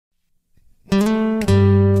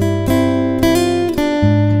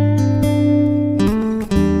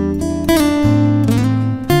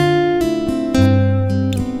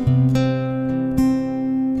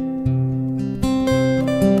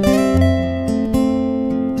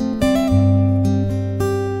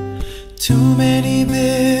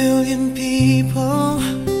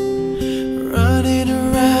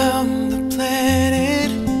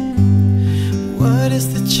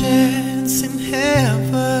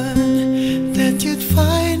hoped you'd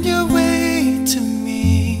find your way to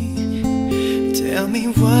me. Tell me,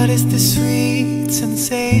 what is this sweet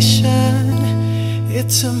sensation?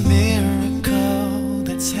 It's a miracle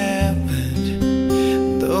that's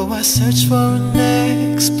happened. Though I search for an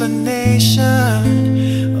explanation,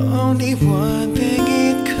 only one thing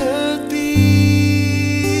it could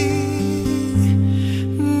be,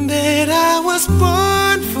 that I was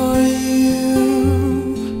born for you.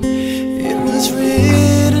 It was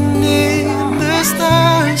written in the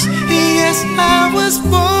stars. Yes, I was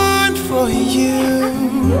born for you,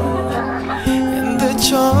 and the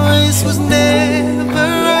choice was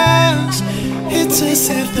never ours. It's as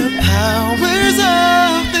if the powers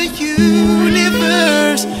of the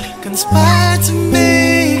universe conspired to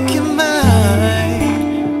make you mine.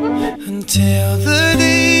 Until the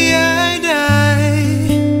day I die,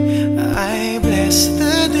 I bless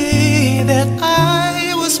the day that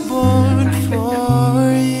I was born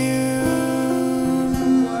for you.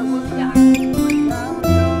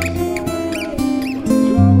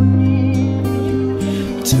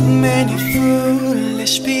 Too many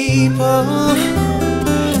foolish people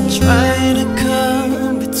trying to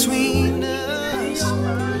come between us.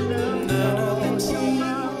 None of them seem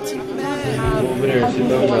to matter.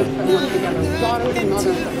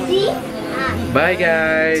 Bye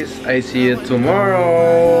guys, I see you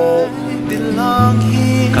tomorrow. Belong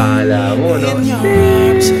here. Kala mo, no? In your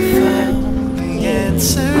arms I found the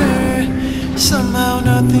answer. Somehow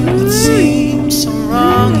nothing would seem so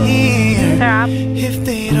wrong here if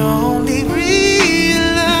they'd only realize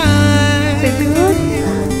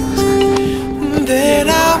that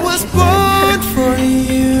I was born for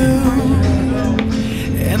you,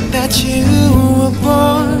 and that you were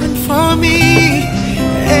born for me.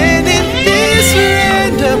 And in this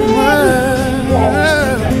random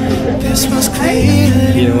world, this was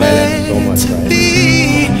clearly meant to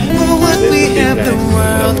be. But what we have, the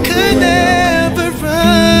world could never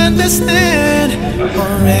understand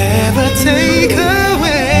or ever take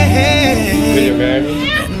away.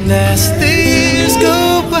 And as the years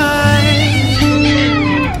go by,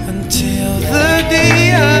 until the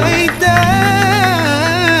day I die,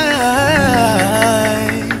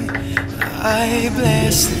 I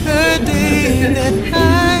bless the day that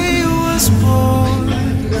I was born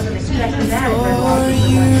for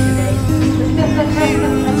you.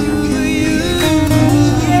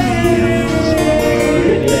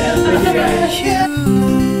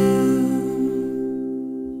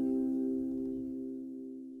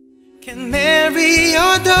 Can marry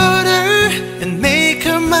your daughter and make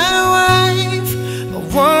her my wife. I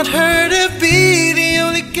want her to be the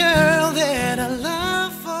only girl that I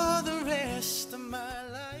love for the rest of my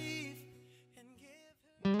life.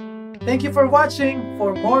 Thank you for watching.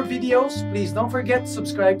 For more videos, please don't forget to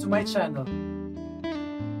subscribe to my channel.